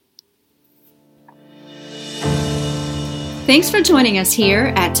Thanks for joining us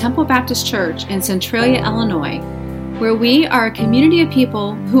here at Temple Baptist Church in Centralia, Illinois, where we are a community of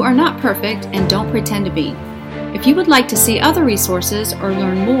people who are not perfect and don't pretend to be. If you would like to see other resources or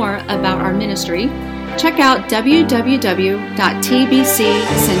learn more about our ministry, check out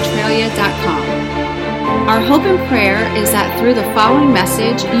www.tbccentralia.com. Our hope and prayer is that through the following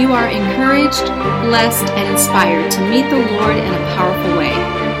message, you are encouraged, blessed, and inspired to meet the Lord in a powerful way.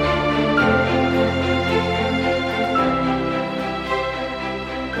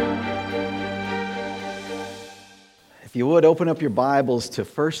 If you would, open up your Bibles to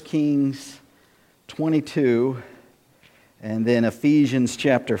 1 Kings 22 and then Ephesians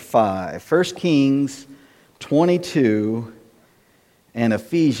chapter 5. 1 Kings 22 and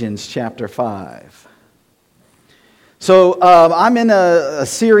Ephesians chapter 5. So I'm in a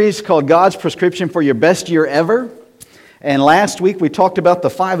series called God's Prescription for Your Best Year Ever. And last week we talked about the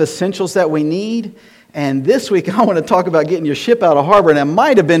 5 essentials that we need. And this week I want to talk about getting your ship out of harbor. And it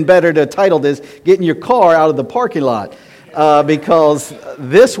might have been better to title this, Getting Your Car Out of the Parking Lot. Because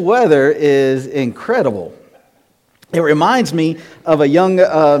this weather is incredible. It reminds me of a young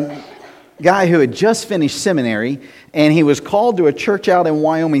guy who had just finished seminary, and he was called to a church out in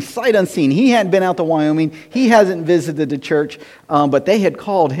Wyoming, sight unseen. He hadn't been out to Wyoming. He hasn't visited the church, but they had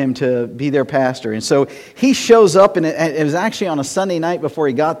called him to be their pastor. And so he shows up, and it was actually on a Sunday night before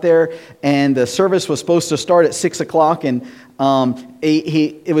he got there, and the service was supposed to start at 6 o'clock, and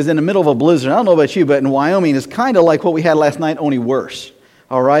it was in the middle of a blizzard. I don't know about you, but in Wyoming, it's kind of like what we had last night, only worse.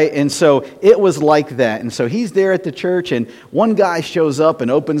 All right, and so it was like that. And so he's there at the church, and one guy shows up and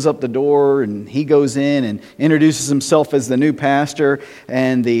opens up the door, and he goes in and introduces himself as the new pastor,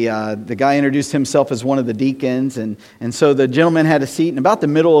 and the guy introduced himself as one of the deacons, and so the gentleman had a seat in about the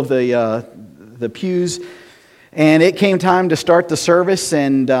middle of the pews, and it came time to start the service,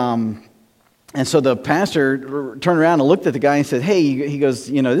 and so the pastor turned around and looked at the guy and said, hey, he goes,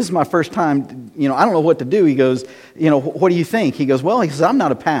 this is my first time, I don't know what to do. He goes, what do you think? He goes, he says, I'm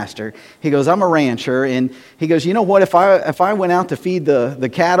not a pastor. He goes, I'm a rancher. And he goes, you know what, if I went out to feed the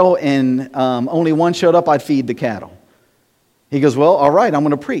cattle and only one showed up, I'd feed the cattle. He goes, well, all right, I'm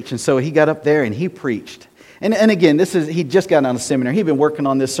going to preach. And so he got up there and he preached. And again, he just got out of seminary. He'd been working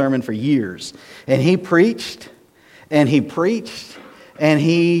on this sermon for years. And he preached, and he preached, and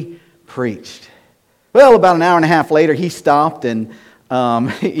he preached. Well, about an hour and a half later, he stopped, and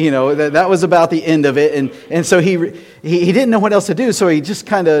that was about the end of it. And so he didn't know what else to do, so he just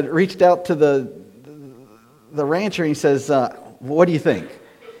kind of reached out to the rancher, and he says, "What do you think?"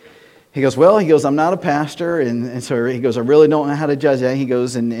 He goes, I'm not a pastor, and so he goes, I really don't know how to judge that. He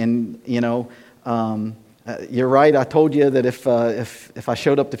goes, you're right. I told you that if I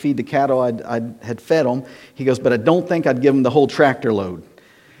showed up to feed the cattle, I had fed them. He goes, but I don't think I'd give them the whole tractor load.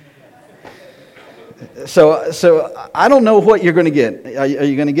 So I don't know what you're going to get. Are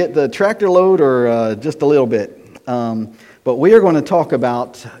you going to get the tractor load or just a little bit? But we are going to talk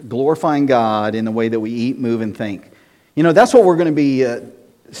about glorifying God in the way that we eat, move, and think. That's what we're going to be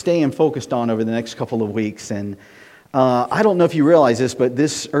staying focused on over the next couple of weeks. And I don't know if you realize this, but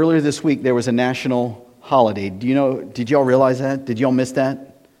earlier this week there was a national holiday. Did y'all realize that? Did y'all miss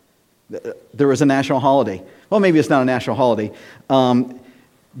that? There was a national holiday. Well, maybe it's not a national holiday.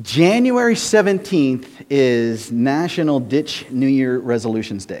 January 17th is National Ditch New Year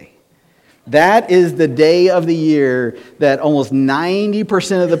Resolutions Day. That is the day of the year that almost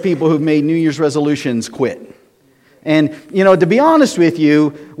 90% of the people who've made New Year's resolutions quit. And, to be honest with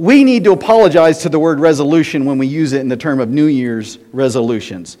you, we need to apologize to the word resolution when we use it in the term of New Year's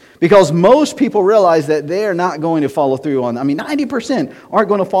resolutions. Because most people realize that they are not going to follow through on, 90% aren't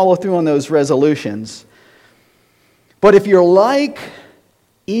going to follow through on those resolutions. But if you're like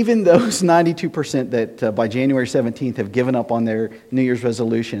even those 92% that by January 17th have given up on their New Year's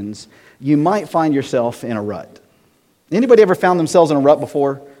resolutions, you might find yourself in a rut. Anybody ever found themselves in a rut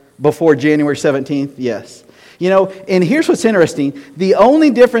before January 17th? Yes. And here's what's interesting. The only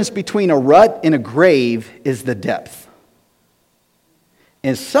difference between a rut and a grave is the depth.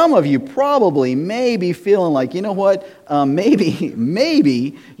 And some of you probably may be feeling like, maybe,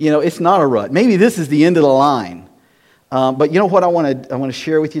 it's not a rut. Maybe this is the end of the line. But you know what I want to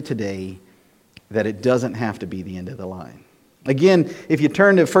share with you today, that it doesn't have to be the end of the line. Again, if you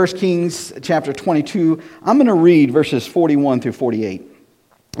turn to 1 Kings chapter 22, I'm going to read verses 41 through 48.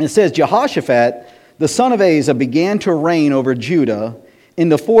 And it says, Jehoshaphat, the son of Asa, began to reign over Judah in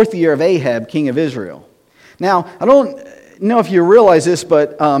the 4th year of Ahab, king of Israel. Now, I don't know if you realize this,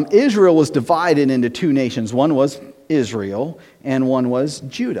 but Israel was divided into 2 nations. One was Israel, and one was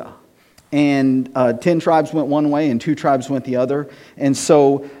Judah. And 10 tribes went one way and 2 tribes went the other. And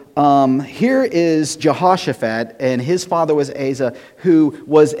so here is Jehoshaphat, and his father was Asa, who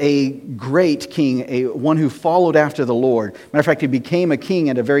was a great king, one who followed after the Lord. Matter of fact, he became a king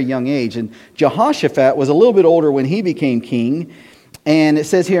at a very young age. And Jehoshaphat was a little bit older when he became king. And it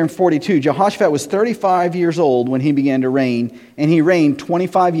says here in 42, Jehoshaphat was 35 years old when he began to reign, and he reigned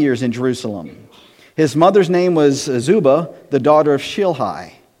 25 years in Jerusalem. His mother's name was Zubah, the daughter of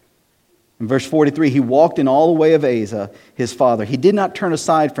Shilhi. In verse 43, he walked in all the way of Asa, his father. He did not turn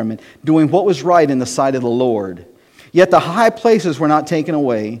aside from it, doing what was right in the sight of the Lord. Yet the high places were not taken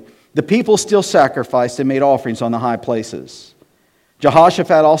away. The people still sacrificed and made offerings on the high places.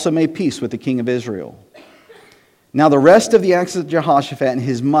 Jehoshaphat also made peace with the king of Israel. Now the rest of the acts of Jehoshaphat and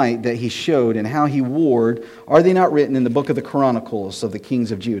his might that he showed and how he warred, are they not written in the book of the Chronicles of the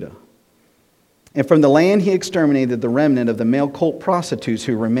kings of Judah? And from the land he exterminated the remnant of the male cult prostitutes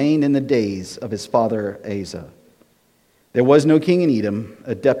who remained in the days of his father Asa. There was no king in Edom,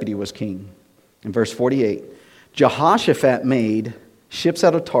 a deputy was king. In verse 48, Jehoshaphat made ships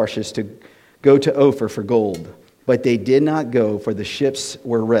out of Tarshish to go to Ophir for gold, but they did not go, for the ships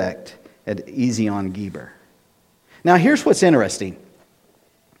were wrecked at Ezion-Geber. Now here's what's interesting.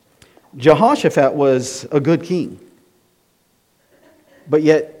 Jehoshaphat was a good king, but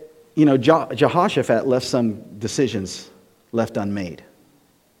yet Jehoshaphat left some decisions left unmade.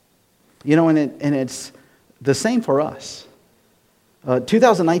 And it's the same for us.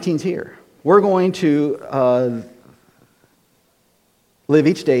 2019's here. We're going to live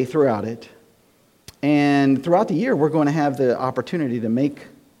each day throughout it. And throughout the year, we're going to have the opportunity to make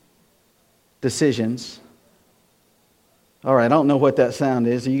decisions. All right, I don't know what that sound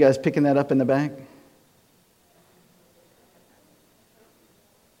is. Are you guys picking that up in the back?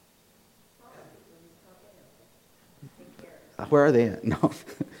 Where are they at? No. Is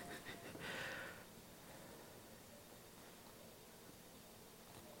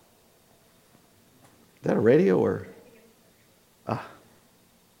that a radio or?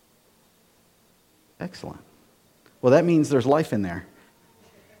 Excellent. Well, that means there's life in there.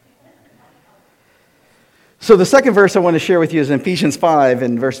 So the second verse I want to share with you is in Ephesians 5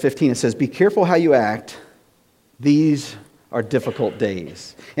 and verse 15. It says, "Be careful how you act. These are difficult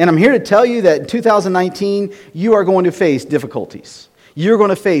days." And I'm here to tell you that in 2019, you are going to face difficulties. You're going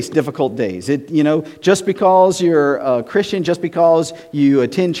to face difficult days. Just because you're a Christian, just because you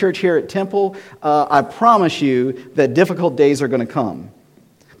attend church here at Temple, I promise you that difficult days are going to come.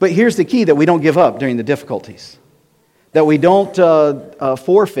 But here's the key, that we don't give up during the difficulties. That we don't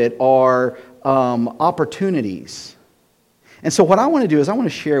forfeit our opportunities. And so what I want to do is I want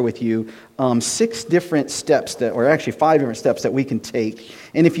to share with you 6 different steps or actually 5 different steps that we can take.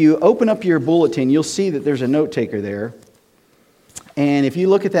 And if you open up your bulletin, you'll see that there's a note taker there. And if you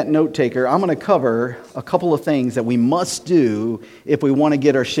look at that note taker, I'm going to cover a couple of things that we must do if we want to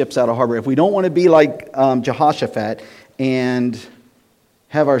get our ships out of harbor. If we don't want to be like Jehoshaphat and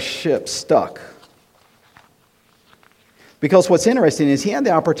have our ships stuck. Because what's interesting is he had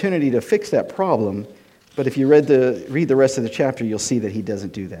the opportunity to fix that problem. But if you read the rest of the chapter, you'll see that he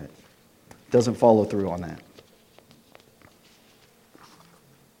doesn't do that. Doesn't follow through on that.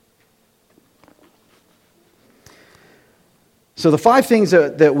 So the 5 things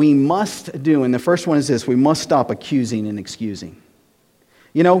that we must do, and the first one is this: we must stop accusing and excusing.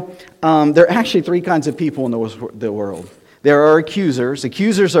 There are actually 3 kinds of people in the world. There are accusers.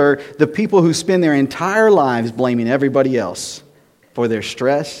 Accusers are the people who spend their entire lives blaming everybody else for their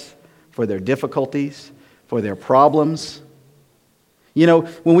stress, for their difficulties, for their problems.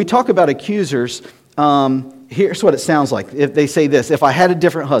 When we talk about accusers, here's what it sounds like. If they say this: if I had a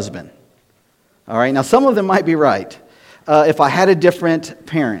different husband. All right, now some of them might be right. If I had a different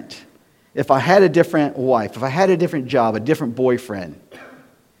parent, if I had a different wife, if I had a different job, a different boyfriend,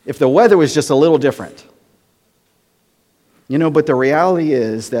 if the weather was just a little different. But the reality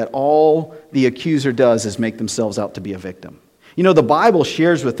is that all the accuser does is make themselves out to be a victim. The Bible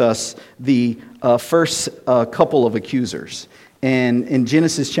shares with us the first couple of accusers. And in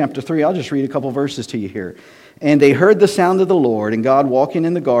Genesis chapter 3, I'll just read a couple verses to you here. "And they heard the sound of the Lord and God walking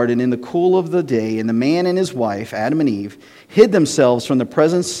in the garden in the cool of the day, and the man and his wife, Adam and Eve, hid themselves from the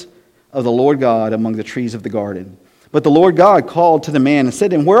presence of the Lord God among the trees of the garden. But the Lord God called to the man and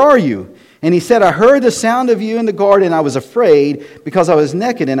said to him, 'Where are you?' And he said, 'I heard the sound of you in the garden. I was afraid because I was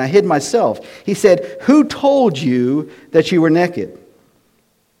naked and I hid myself.' He said, 'Who told you that you were naked?'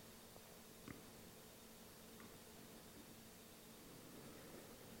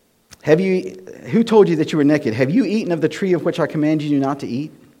 Who told you that you were naked? Have you eaten of the tree of which I commanded you not to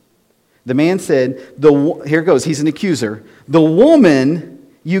eat?' The man said, here goes, he's an accuser. 'The woman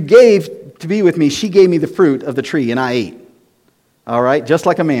you gave to be with me, she gave me the fruit of the tree and I ate.' All right, just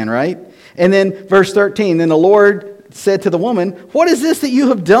like a man, right? And then verse 13, then the Lord said to the woman, what is this that you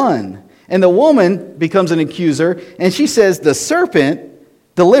have done? And the woman becomes an accuser, and she says, the serpent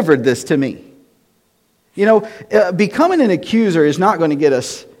delivered this to me. You know, becoming an accuser is not going to get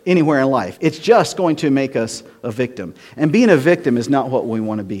us anywhere in life. It's just going to make us a victim. And being a victim is not what we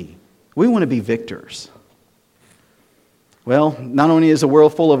want to be. We want to be victors. Well, not only is the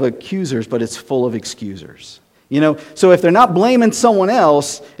world full of accusers, but it's full of excusers. You know, so if they're not blaming someone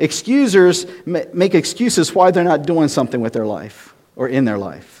else, excusers make excuses why they're not doing something with their life or in their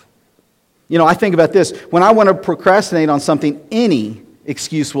life. You know, I think about this. When I want to procrastinate on something, any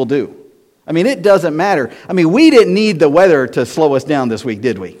excuse will do. I mean, it doesn't matter. I mean, we didn't need the weather to slow us down this week,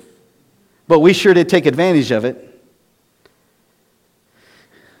 did we? But we sure did take advantage of it.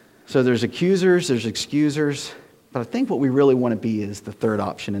 So there's accusers, there's excusers. But I think what we really want to be is the third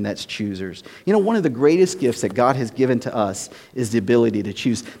option, and that's choosers. You know, one of the greatest gifts that God has given to us is the ability to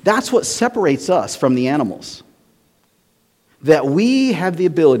choose. That's what separates us from the animals. That we have the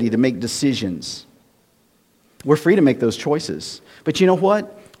ability to make decisions. We're free to make those choices. But you know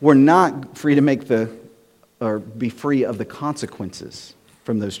what? We're not free to make be free of the consequences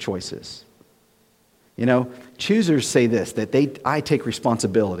from those choices. You know, choosers say this, that I take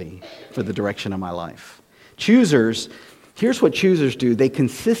responsibility for the direction of my life. Choosers, here's what choosers do. They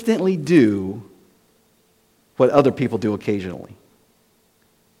consistently do what other people do occasionally.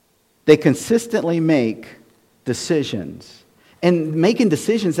 They consistently make decisions, and making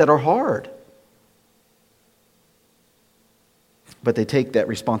decisions that are hard. But they take that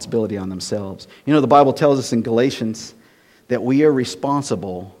responsibility on themselves. You know, the Bible tells us in Galatians that we are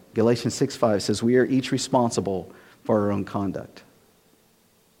responsible. Galatians 6:5 says we are each responsible for our own conduct.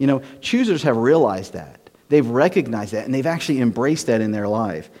 You know, choosers have realized that. They've recognized that, and they've actually embraced that in their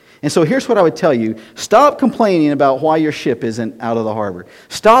life. And so here's what I would tell you. Stop complaining about why your ship isn't out of the harbor.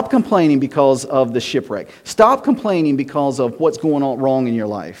 Stop complaining because of the shipwreck. Stop complaining because of what's going on wrong in your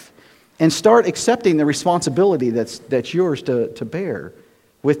life. And start accepting the responsibility that's yours to bear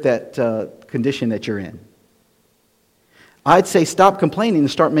with that condition that you're in. I'd say stop complaining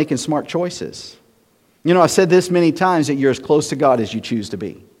and start making smart choices. You know, I've said this many times, that you're as close to God as you choose to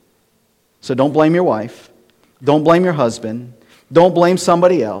be. So don't blame your wife. Don't blame your husband. Don't blame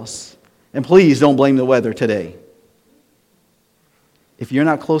somebody else. And please don't blame the weather today. If you're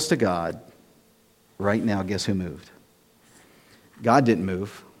not close to God, right now, guess who moved? God didn't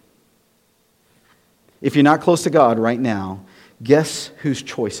move. If you're not close to God right now, guess whose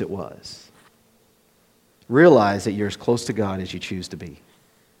choice it was? Realize that you're as close to God as you choose to be.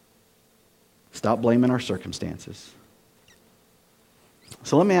 Stop blaming our circumstances.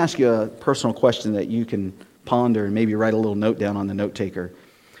 So let me ask you a personal question that you can ponder and maybe write a little note down on the note taker.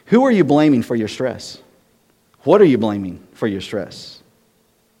 Who are you blaming for your stress? What are you blaming for your stress?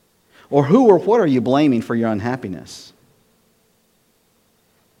 Or who or what are you blaming for your unhappiness?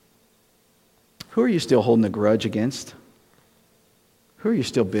 Who are you still holding a grudge against? Who are you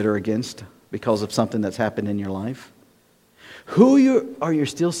still bitter against because of something that's happened in your life? Who are you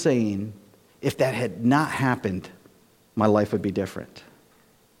still saying, if that had not happened, my life would be different?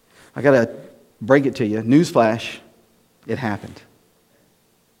 I got to break it to you. Newsflash, it happened.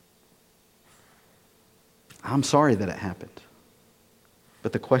 I'm sorry that it happened.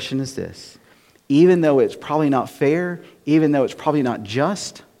 But the question is this. Even though it's probably not fair, even though it's probably not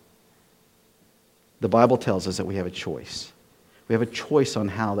just, the Bible tells us that we have a choice. We have a choice on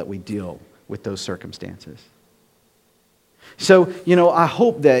how that we deal with those circumstances. So, you know, I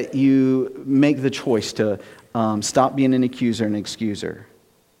hope that you make the choice to stop being an accuser and excuser.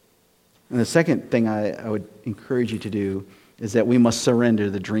 And the second thing I would encourage you to do is that we must surrender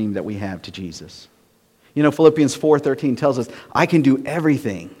the dream that we have to Jesus. You know, Philippians 4:13 tells us, I can do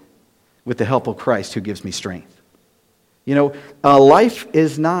everything with the help of Christ who gives me strength. You know, life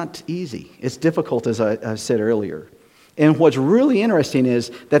is not easy. It's difficult, as I said earlier. And what's really interesting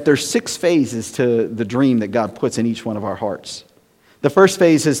is that there's 6 phases to the dream that God puts in each one of our hearts. The first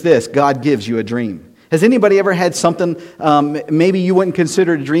phase is this: God gives you a dream. Has anybody ever had something, maybe you wouldn't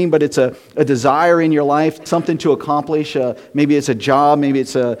consider it a dream, but it's a desire in your life, something to accomplish? Maybe it's a job, maybe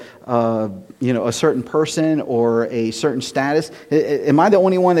it's a certain person or a certain status. Am I the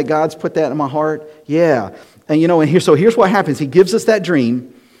only one that God's put that in my heart? Yeah. And here's what happens. He gives us that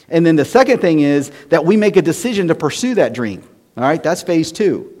dream. And then the second thing is that we make a decision to pursue that dream. All right, that's phase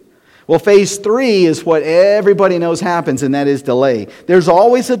 2. Well, phase 3 is what everybody knows happens, and that is delay. There's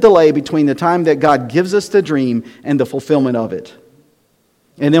always a delay between the time that God gives us the dream and the fulfillment of it.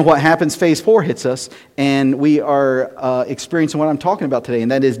 And then what happens, phase 4 hits us, and we are experiencing what I'm talking about today,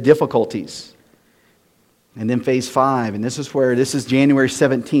 and that is difficulties. And then phase 5, and this is January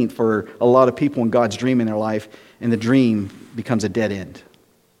 17th for a lot of people in God's dream in their life, and the dream becomes a dead end.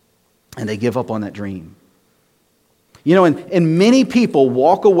 And they give up on that dream. You know, and many people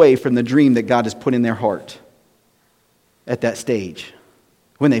walk away from the dream that God has put in their heart at that stage,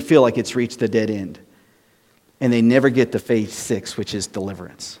 when they feel like it's reached a dead end. And they never get to phase 6, which is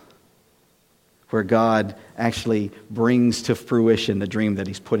deliverance, where God actually brings to fruition the dream that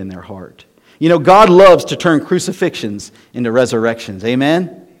He's put in their heart. You know, God loves to turn crucifixions into resurrections.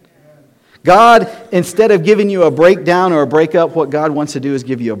 Amen? God, instead of giving you a breakdown or a breakup, what God wants to do is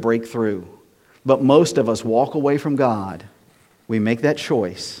give you a breakthrough. But most of us walk away from God. We make that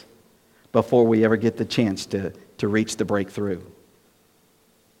choice before we ever get the chance to reach the breakthrough.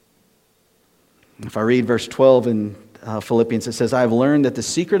 If I read verse 12 in Philippians, it says, I have learned that the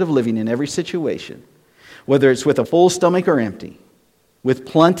secret of living in every situation, whether it's with a full stomach or empty, with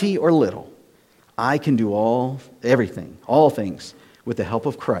plenty or little, I can do all things with the help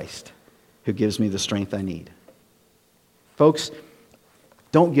of Christ who gives me the strength I need. Folks,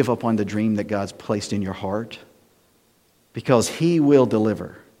 don't give up on the dream that God's placed in your heart, because He will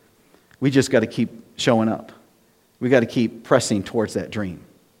deliver. We just got to keep showing up. We got to keep pressing towards that dream.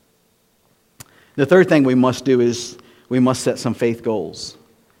 The third thing we must do is we must set some faith goals.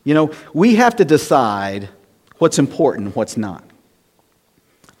 You know, we have to decide what's important and what's not.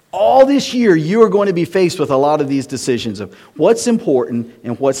 All this year, you are going to be faced with a lot of these decisions of what's important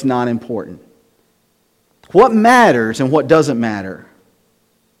and what's not important. What matters and what doesn't matter.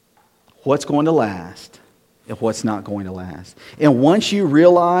 What's going to last and what's not going to last. And once you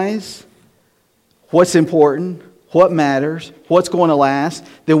realize what's important, what matters, what's going to last,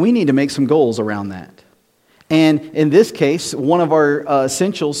 then we need to make some goals around that. And in this case, one of our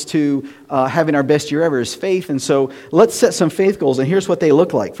essentials to having our best year ever is faith. And so let's set some faith goals. And here's what they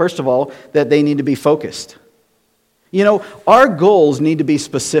look like. First of all, that they need to be focused. You know, our goals need to be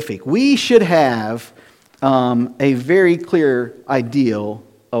specific. We should have a very clear ideal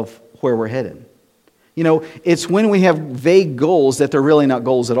of where we're headed. You know, it's when we have vague goals that they're really not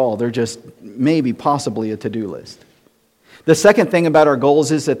goals at all. They're just maybe possibly a to-do list. The second thing about our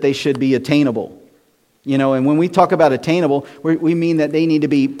goals is that they should be attainable. You know, and when we talk about attainable, we mean that they need to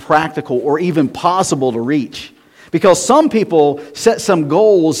be practical or even possible to reach. Because some people set some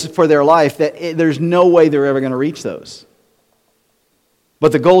goals for their life that there's no way they're ever going to reach those.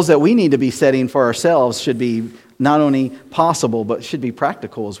 But the goals that we need to be setting for ourselves should be not only possible, but should be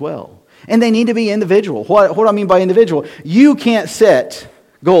practical as well. And they need to be individual. What do I mean by individual? You can't set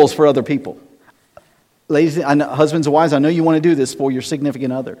goals for other people. Ladies, husbands and wives, I know you want to do this for your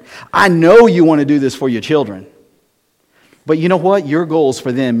significant other. I know you want to do this for your children. But you know what? Your goals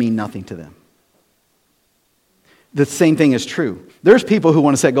for them mean nothing to them. The same thing is true. There's people who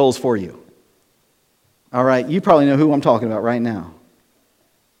want to set goals for you. All right? You probably know who I'm talking about right now.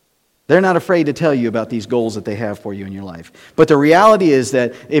 They're not afraid to tell you about these goals that they have for you in your life. But the reality is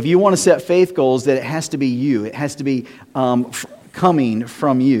that if you want to set faith goals, that it has to be you. It has to be coming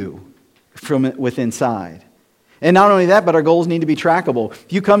from you, from within inside. And not only that, but our goals need to be trackable.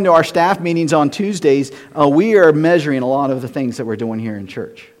 If you come to our staff meetings on Tuesdays, we are measuring a lot of the things that we're doing here in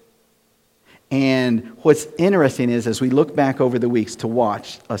church. And what's interesting is, as we look back over the weeks, to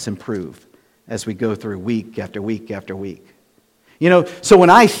watch us improve as we go through week after week after week. You know, so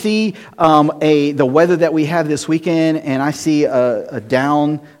when I see the weather that we have this weekend and I see a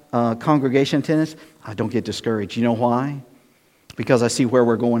down congregation attendance, I don't get discouraged. You know why? Because I see where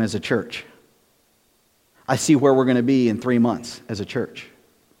we're going as a church. I see where we're going to be in 3 months as a church.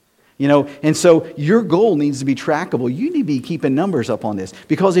 You know, and so your goal needs to be trackable. You need to be keeping numbers up on this.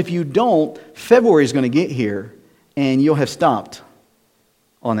 Because if you don't, February is going to get here and you'll have stopped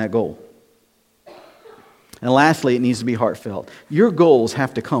on that goal. And lastly, it needs to be heartfelt. Your goals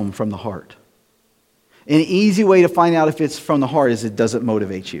have to come from the heart. An easy way to find out if it's from the heart is, does it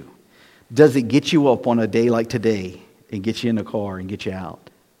motivate you? Does it get you up on a day like today and get you in the car and get you out?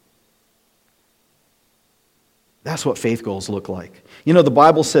 That's what faith goals look like. You know, the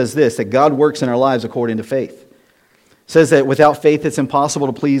Bible says this, that God works in our lives according to faith. It says that without faith it's impossible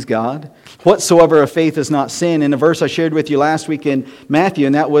to please God. Whatsoever of faith is not sin. In the verse I shared with you last week in Matthew,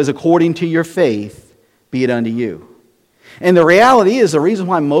 and that was according to your faith, be it unto you. And the reality is, the reason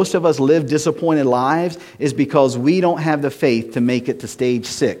why most of us live disappointed lives is because we don't have the faith to make it to stage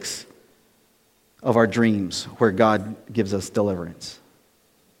 6 of our dreams, where God gives us deliverance.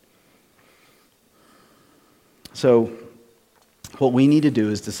 So, what we need to do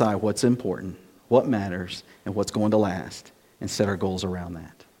is decide what's important, what matters, and what's going to last, and set our goals around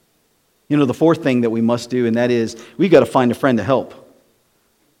that. You know, the fourth thing that we must do, and that is, we've got to find a friend to help.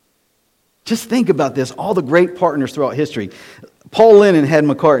 Just think about this, all the great partners throughout history. Paul Lennon had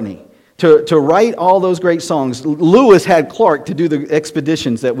McCartney to write all those great songs. Lewis had Clark to do the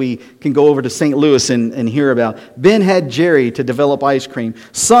expeditions that we can go over to St. Louis and hear about. Ben had Jerry to develop ice cream.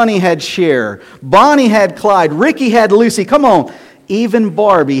 Sonny had Cher. Bonnie had Clyde. Ricky had Lucy. Come on. Even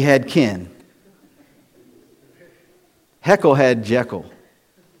Barbie had Ken. Heckle had Jekyll.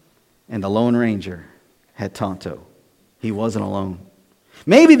 And the Lone Ranger had Tonto. He wasn't alone.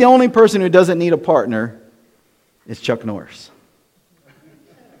 Maybe the only person who doesn't need a partner is Chuck Norris.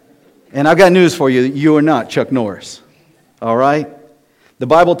 And I've got news for you. You are not Chuck Norris. All right? The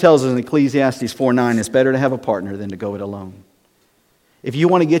Bible tells us in Ecclesiastes 4:9, it's better to have a partner than to go it alone. If you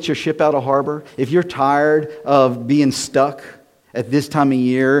want to get your ship out of harbor, if you're tired of being stuck at this time of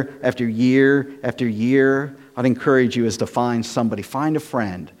year after year after year, I'd encourage you is to find somebody. Find a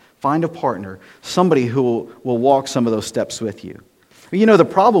friend. Find a partner. Somebody who will walk some of those steps with you. You know, the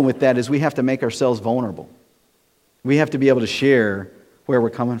problem with that is we have to make ourselves vulnerable. We have to be able to share where we're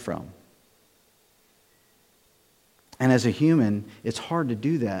coming from. And as a human, it's hard to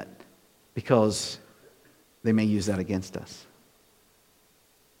do that because they may use that against us.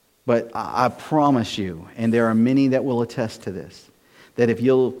 But I promise you, and there are many that will attest to this, that if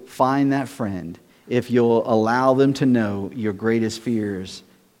you'll find that friend, if you'll allow them to know your greatest fears,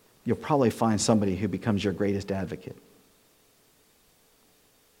 you'll probably find somebody who becomes your greatest advocate.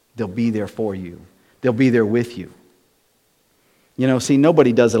 They'll be there for you. They'll be there with you. You know, see,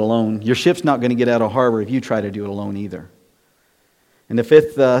 nobody does it alone. Your ship's not going to get out of harbor if you try to do it alone either. And the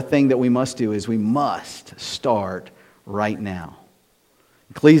fifth thing that we must do is we must start right now.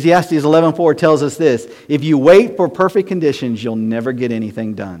 Ecclesiastes 11:4 tells us this: if you wait for perfect conditions, you'll never get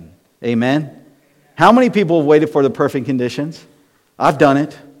anything done. Amen? How many people have waited for the perfect conditions? I've done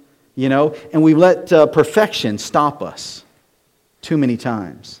it, you know, and we let perfection stop us too many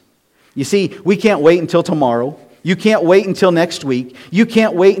times. You see, we can't wait until tomorrow. You can't wait until next week. You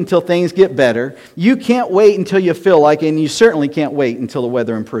can't wait until things get better. You can't wait until you feel like it, and you certainly can't wait until the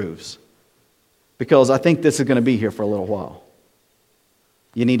weather improves. Because I think this is going to be here for a little while.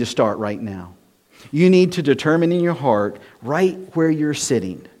 You need to start right now. You need to determine in your heart right where you're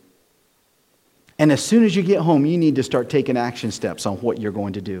sitting. And as soon as you get home, you need to start taking action steps on what you're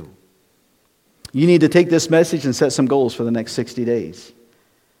going to do. You need to take this message and set some goals for the next 60 days.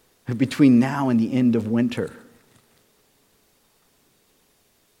 Between now and the end of winter.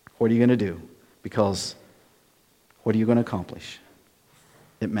 What are you going to do? Because what are you going to accomplish?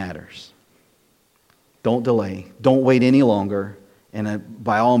 It matters. Don't delay. Don't wait any longer. And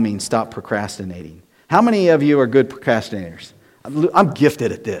by all means, stop procrastinating. How many of you are good procrastinators? I'm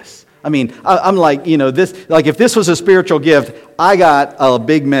gifted at this. I mean, I'm like, you know, this. Like if this was a spiritual gift, I got a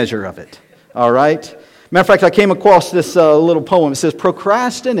big measure of it. All right? Matter of fact, I came across this little poem. It says,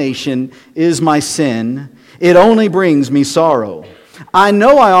 procrastination is my sin. It only brings me sorrow. I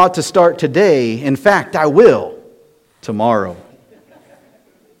know I ought to start today. In fact, I will tomorrow.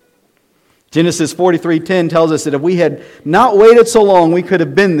 Genesis 43:10 tells us that if we had not waited so long, we could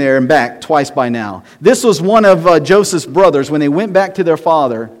have been there and back twice by now. This was one of Joseph's brothers when they went back to their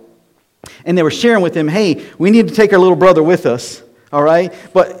father. And they were sharing with him, hey, we need to take our little brother with us. All right?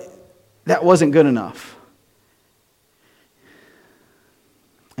 But that wasn't good enough.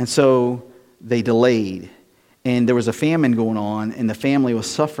 And so they delayed. And there was a famine going on, and the family was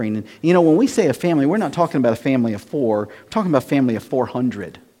suffering. And, you know, when we say a family, we're not talking about a family of 4. We're talking about a family of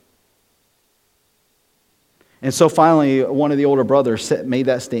 400. And so finally, one of the older brothers made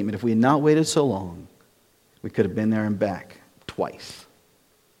that statement. If we had not waited so long, we could have been there and back twice.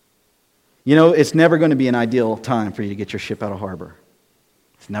 You know, it's never going to be an ideal time for you to get your ship out of harbor.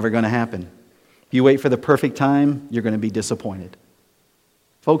 It's never going to happen. If you wait for the perfect time, you're going to be disappointed.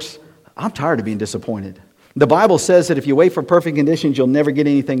 Folks, I'm tired of being disappointed. The Bible says that if you wait for perfect conditions, you'll never get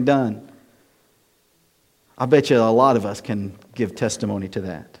anything done. I bet you a lot of us can give testimony to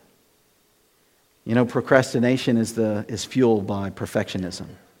that. You know, procrastination is fueled by perfectionism.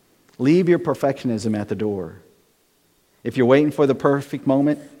 Leave your perfectionism at the door. If you're waiting for the perfect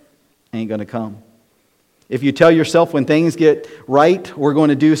moment, it ain't going to come. If you tell yourself when things get right, we're going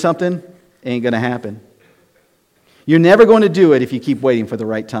to do something, it ain't going to happen. You're never going to do it if you keep waiting for the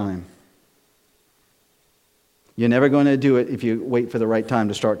right time. You're never going to do it if you wait for the right time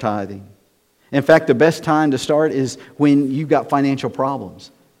to start tithing. In fact, the best time to start is when you've got financial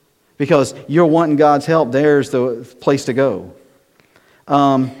problems. Because you're wanting God's help, there's the place to go.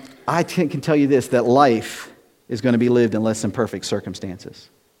 I can tell you this, that life is going to be lived in less than perfect circumstances.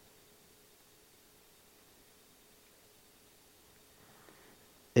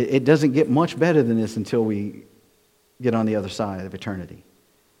 It doesn't get much better than this until we get on the other side of eternity.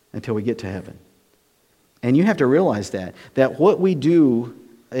 until we get to heaven. And you have to realize that what we do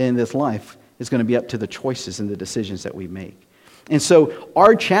in this life is going to be up to the choices and the decisions that we make. And so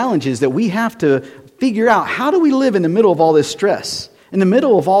our challenge is that we have to figure out, how do we live in the middle of all this stress, in the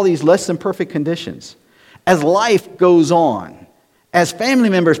middle of all these less than perfect conditions, as life goes on, as family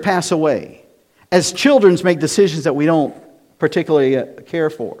members pass away, as children make decisions that we don't particularly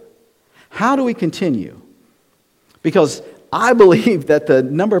care for. How do we continue? Because I believe that the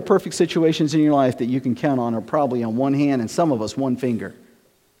number of perfect situations in your life that you can count on are probably on one hand, and some of us one finger.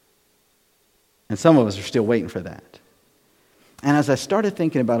 And some of us are still waiting for that. And as I started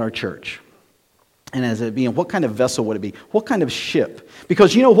thinking about our church, and as it being, what kind of vessel would it be? What kind of ship?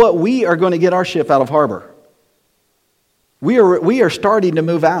 Because you know what? We are going to get our ship out of harbor. We are starting to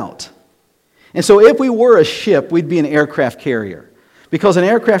move out. And so if we were a ship, we'd be an aircraft carrier. Because an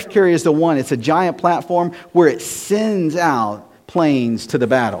aircraft carrier is it's a giant platform where it sends out planes to the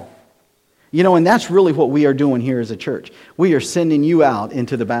battle. You know, and that's really what we are doing here as a church. We are sending you out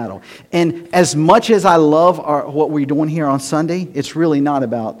into the battle. And as much as I love what we're doing here on Sunday, it's really not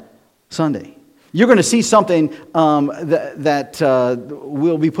about Sunday. You're going to see something that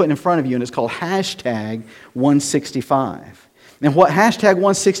we'll be putting in front of you, and it's called hashtag 165. And what hashtag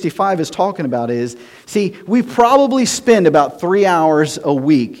 165 is talking about is, see, we probably spend about 3 hours a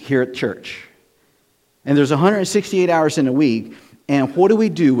week here at church. And there's 168 hours in a week. And what do we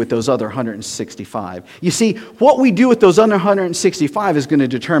do with those other 165? You see, what we do with those other 165 is going to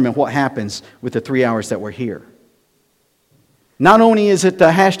determine what happens with the 3 hours that we're here. Not only is it the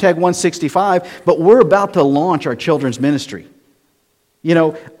hashtag 165, but we're about to launch our children's ministry. You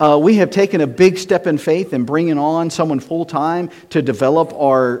know, we have taken a big step in faith in bringing on someone full-time to develop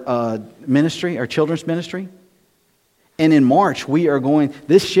our ministry, our children's ministry. And in March,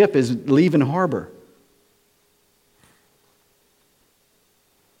 this ship is leaving harbor.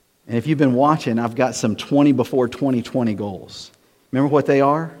 And if you've been watching, I've got some 20 before 2020 goals. Remember what they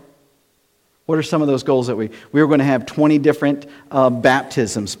are? What are some of those goals that we were going to have 20 different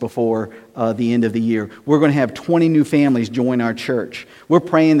baptisms before the end of the year. We're going to have 20 new families join our church. We're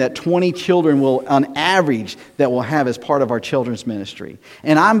praying that 20 children will, on average, that we'll have as part of our children's ministry.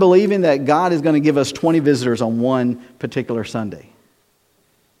 And I'm believing that God is going to give us 20 visitors on one particular Sunday.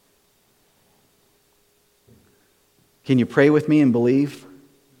 Can you pray with me and believe?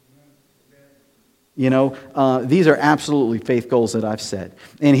 You know, these are absolutely faith goals that I've set.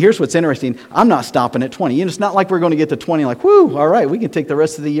 And here's what's interesting. I'm not stopping at 20. You know, it's not like we're going to get to 20 like, whoo, all right, we can take the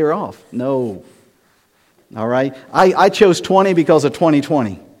rest of the year off. No. All right? I chose 20 because of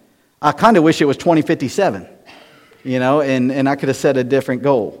 2020. I kind of wish it was 2057, you know, and I could have set a different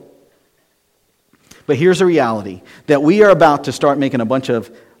goal. But here's the reality, that we are about to start making a bunch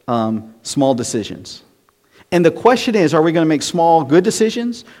of small decisions. And the question is, are we going to make small good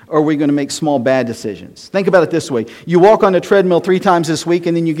decisions, or are we going to make small bad decisions? Think about it this way. You walk on the treadmill 3 times this week,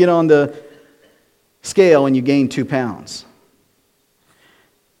 and then you get on the scale and you gain 2 pounds.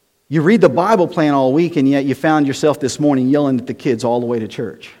 You read the Bible plan all week, and yet you found yourself this morning yelling at the kids all the way to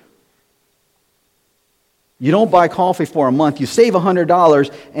church. You don't buy coffee for a month. You save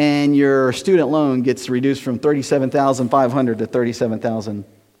 $100, and your student loan gets reduced from $37,500 to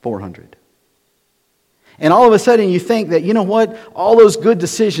 $37,400. And all of a sudden you think that, you know what, all those good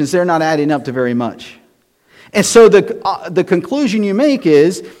decisions, they're not adding up to very much. And so the conclusion you make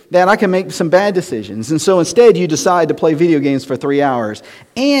is that I can make some bad decisions. And so instead you decide to play video games for 3 hours.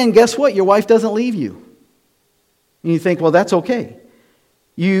 And guess what? Your wife doesn't leave you. And you think, well, that's okay.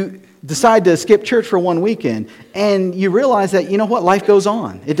 You decide to skip church for one weekend. And you realize that, you know what, life goes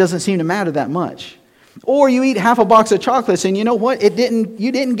on. It doesn't seem to matter that much. Or you eat half a box of chocolates and you know what, you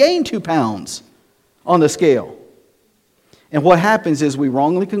didn't gain 2 pounds on the scale. And what happens is we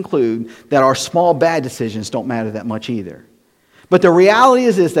wrongly conclude that our small bad decisions don't matter that much either. But the reality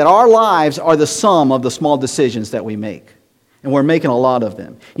is that our lives are the sum of the small decisions that we make. And we're making a lot of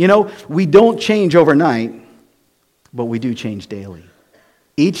them. You know, we don't change overnight, but we do change daily.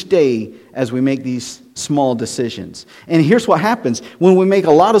 Each day as we make these small decisions. And here's what happens. When we make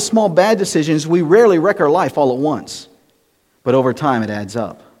a lot of small bad decisions, we rarely wreck our life all at once. But over time it adds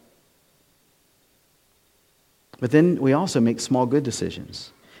up. But then we also make small good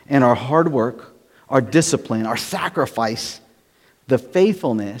decisions. And our hard work, our discipline, our sacrifice, the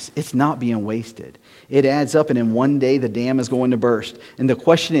faithfulness, it's not being wasted. It adds up, and in one day the dam is going to burst. And the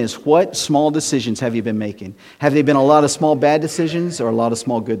question is, what small decisions have you been making? Have they been a lot of small bad decisions or a lot of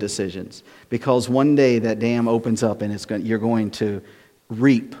small good decisions? Because one day that dam opens up and you're going to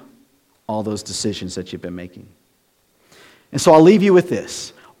reap all those decisions that you've been making. And so I'll leave you with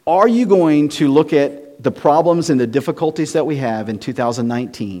this. Are you going to look at the problems and the difficulties that we have in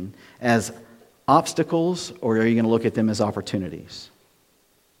 2019 as obstacles, or are you going to look at them as opportunities?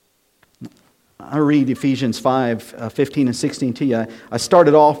 I read Ephesians 5, 15 and 16 to you. I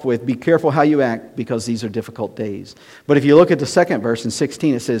started off with, be careful how you act because these are difficult days. But if you look at the second verse in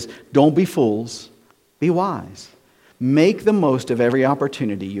 16, it says, don't be fools, be wise. Make the most of every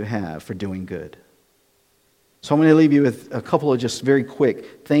opportunity you have for doing good. So I'm going to leave you with a couple of just very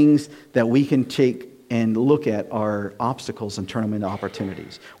quick things that we can take and look at our obstacles and turn them into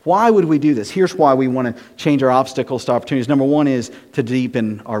opportunities. Why would we do this? Here's why we want to change our obstacles to opportunities. Number one is to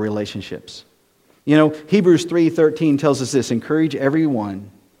deepen our relationships. You know, Hebrews 3:13 tells us this, encourage everyone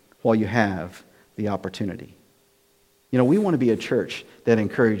while you have the opportunity. You know, we want to be a church that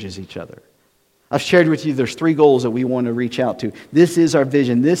encourages each other. I've shared with you there's 3 goals that we want to reach out to. This is our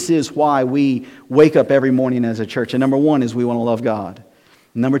vision. This is why we wake up every morning as a church. And number 1 is we want to love God.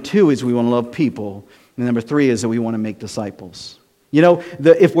 Number 2 is we want to love people. And number 3 is that we want to make disciples. You know,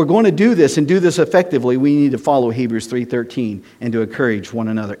 if we're going to do this and do this effectively, we need to follow Hebrews 3:13 and to encourage one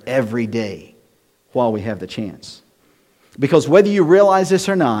another every day while we have the chance. Because whether you realize this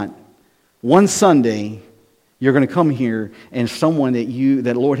or not, one Sunday you're going to come here and someone that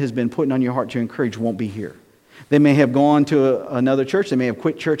the Lord has been putting on your heart to encourage won't be here. They may have gone to another church, they may have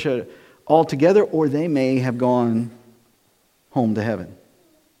quit church altogether, or they may have gone home to heaven.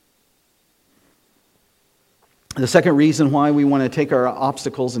 The second reason why we want to take our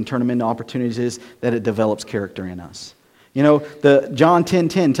obstacles and turn them into opportunities is that it develops character in us. You know, John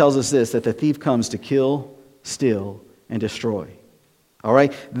 10:10 tells us this, that the thief comes to kill, steal, and destroy. All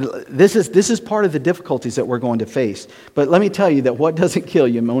right? This is part of the difficulties that we're going to face. But let me tell you that what doesn't kill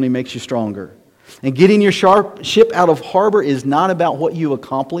you only makes you stronger. And getting your ship out of harbor is not about what you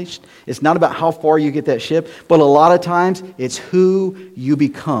accomplished. It's not about how far you get that ship. But a lot of times, it's who you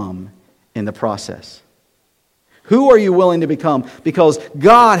become in the process. Who are you willing to become? Because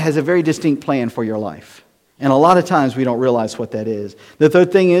God has a very distinct plan for your life. And a lot of times we don't realize what that is. The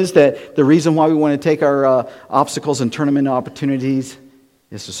third thing is that the reason why we want to take our obstacles and turn them into opportunities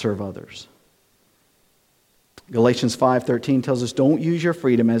is to serve others. Galatians 5:13 tells us, don't use your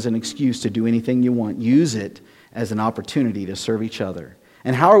freedom as an excuse to do anything you want. Use it as an opportunity to serve each other.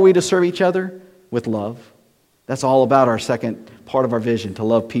 And how are we to serve each other? With love. That's all about our second part of our vision, to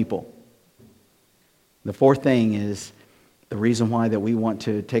love people. The fourth thing is, the reason why that we want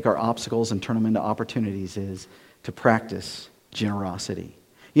to take our obstacles and turn them into opportunities is to practice generosity.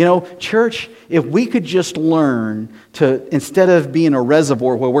 You know, church, if we could just learn to, instead of being a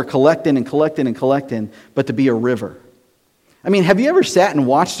reservoir where we're collecting and collecting and collecting, but to be a river. I mean, have you ever sat and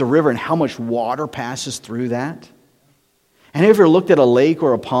watched a river and how much water passes through that? And have you ever looked at a lake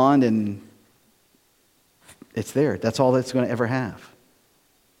or a pond and it's there? That's all that's going to ever have.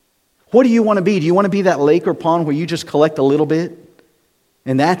 What do you want to be? Do you want to be that lake or pond where you just collect a little bit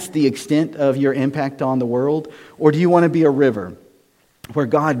and that's the extent of your impact on the world? Or do you want to be a river where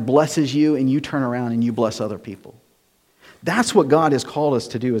God blesses you and you turn around and you bless other people? That's what God has called us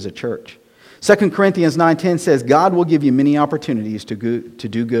to do as a church. 2 Corinthians 9:10 says, God will give you many opportunities to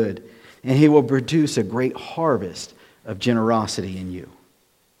do good, and He will produce a great harvest of generosity in you.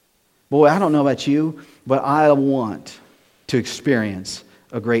 Boy, I don't know about you, but I want to experience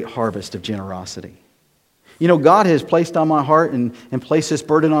a great harvest of generosity. You know, God has placed on my heart and placed this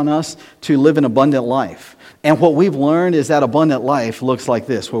burden on us to live an abundant life. And what we've learned is that abundant life looks like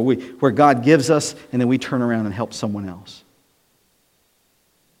this, where God gives us and then we turn around and help someone else.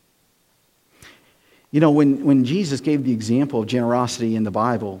 You know, when Jesus gave the example of generosity in the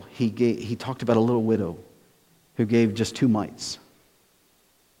Bible, he talked about a little widow who gave just 2 mites.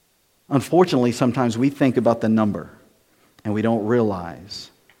 Unfortunately, sometimes we think about the number and we don't realize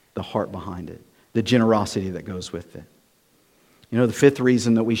the heart behind it, the generosity that goes with it. You know, the fifth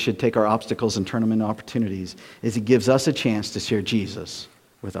reason that we should take our obstacles and turn them into opportunities is it gives us a chance to share Jesus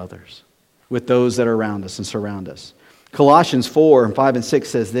with others, with those that are around us and surround us. Colossians 4:5-6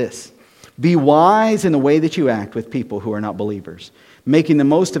 says this, be wise in the way that you act with people who are not believers, making the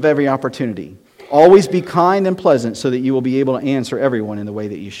most of every opportunity. Always be kind and pleasant so that you will be able to answer everyone in the way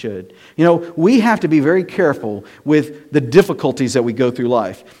that you should. You know, we have to be very careful with the difficulties that we go through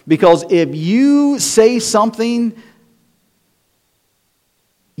life. Because if you say something,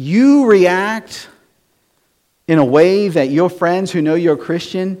 you react in a way that your friends who know you're a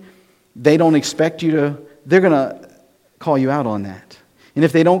Christian, they don't expect you to, they're going to call you out on that. And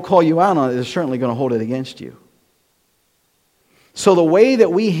if they don't call you out on it, they're certainly going to hold it against you. So the way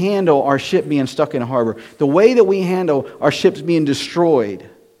that we handle our ship being stuck in a harbor, the way that we handle our ships being destroyed,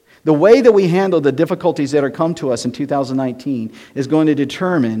 the way that we handle the difficulties that are come to us in 2019 is going to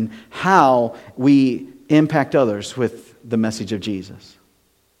determine how we impact others with the message of Jesus.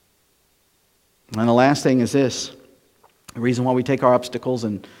 And the last thing is this. The reason why we take our obstacles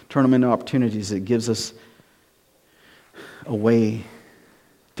and turn them into opportunities, it gives us a way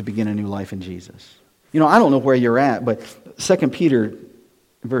to begin a new life in Jesus. You know, I don't know where you're at, but 2 Peter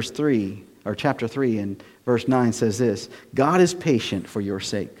verse 3, or chapter 3 and verse 9 says this: God is patient for your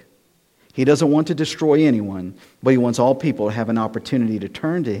sake. He doesn't want to destroy anyone, but he wants all people to have an opportunity to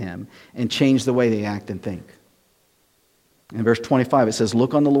turn to him and change the way they act and think. In verse 25 it says,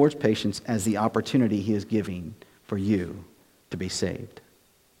 look on the Lord's patience as the opportunity he is giving for you to be saved.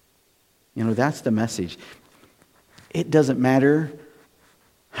 You know, that's the message. It doesn't matter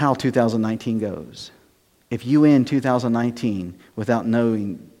how 2019 goes. If you end 2019 without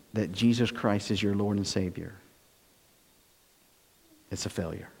knowing that Jesus Christ is your Lord and Savior, it's a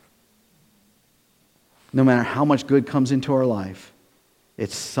failure. No matter how much good comes into our life,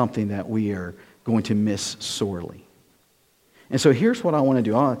 it's something that we are going to miss sorely. And so here's what I want to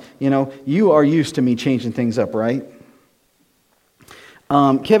do. You are used to me changing things up, right?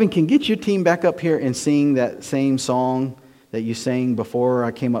 Kevin, can get your team back up here and sing that same song that you sang before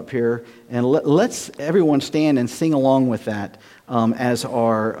I came up here. And let's everyone stand and sing along with that as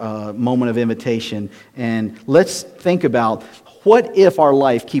our moment of invitation. And let's think about, what if our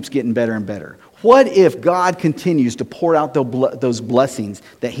life keeps getting better and better? What if God continues to pour out those blessings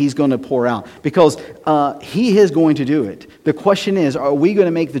that he's going to pour out? Because he is going to do it. The question is, are we going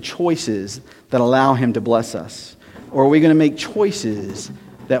to make the choices that allow him to bless us? Or are we going to make choices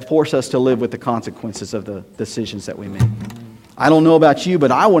that force us to live with the consequences of the decisions that we make? I don't know about you,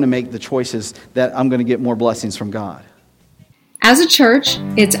 but I want to make the choices that I'm going to get more blessings from God. As a church,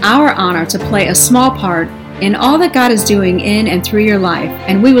 it's our honor to play a small part in all that God is doing in and through your life,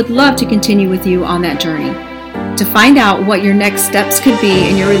 and we would love to continue with you on that journey. To find out what your next steps could be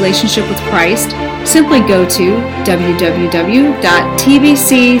in your relationship with Christ, simply go to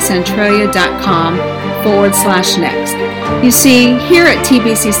www.tbccentralia.com/next. You see, here at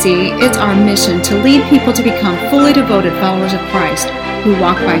TBCC, it's our mission to lead people to become fully devoted followers of Christ who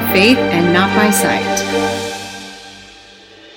walk by faith and not by sight.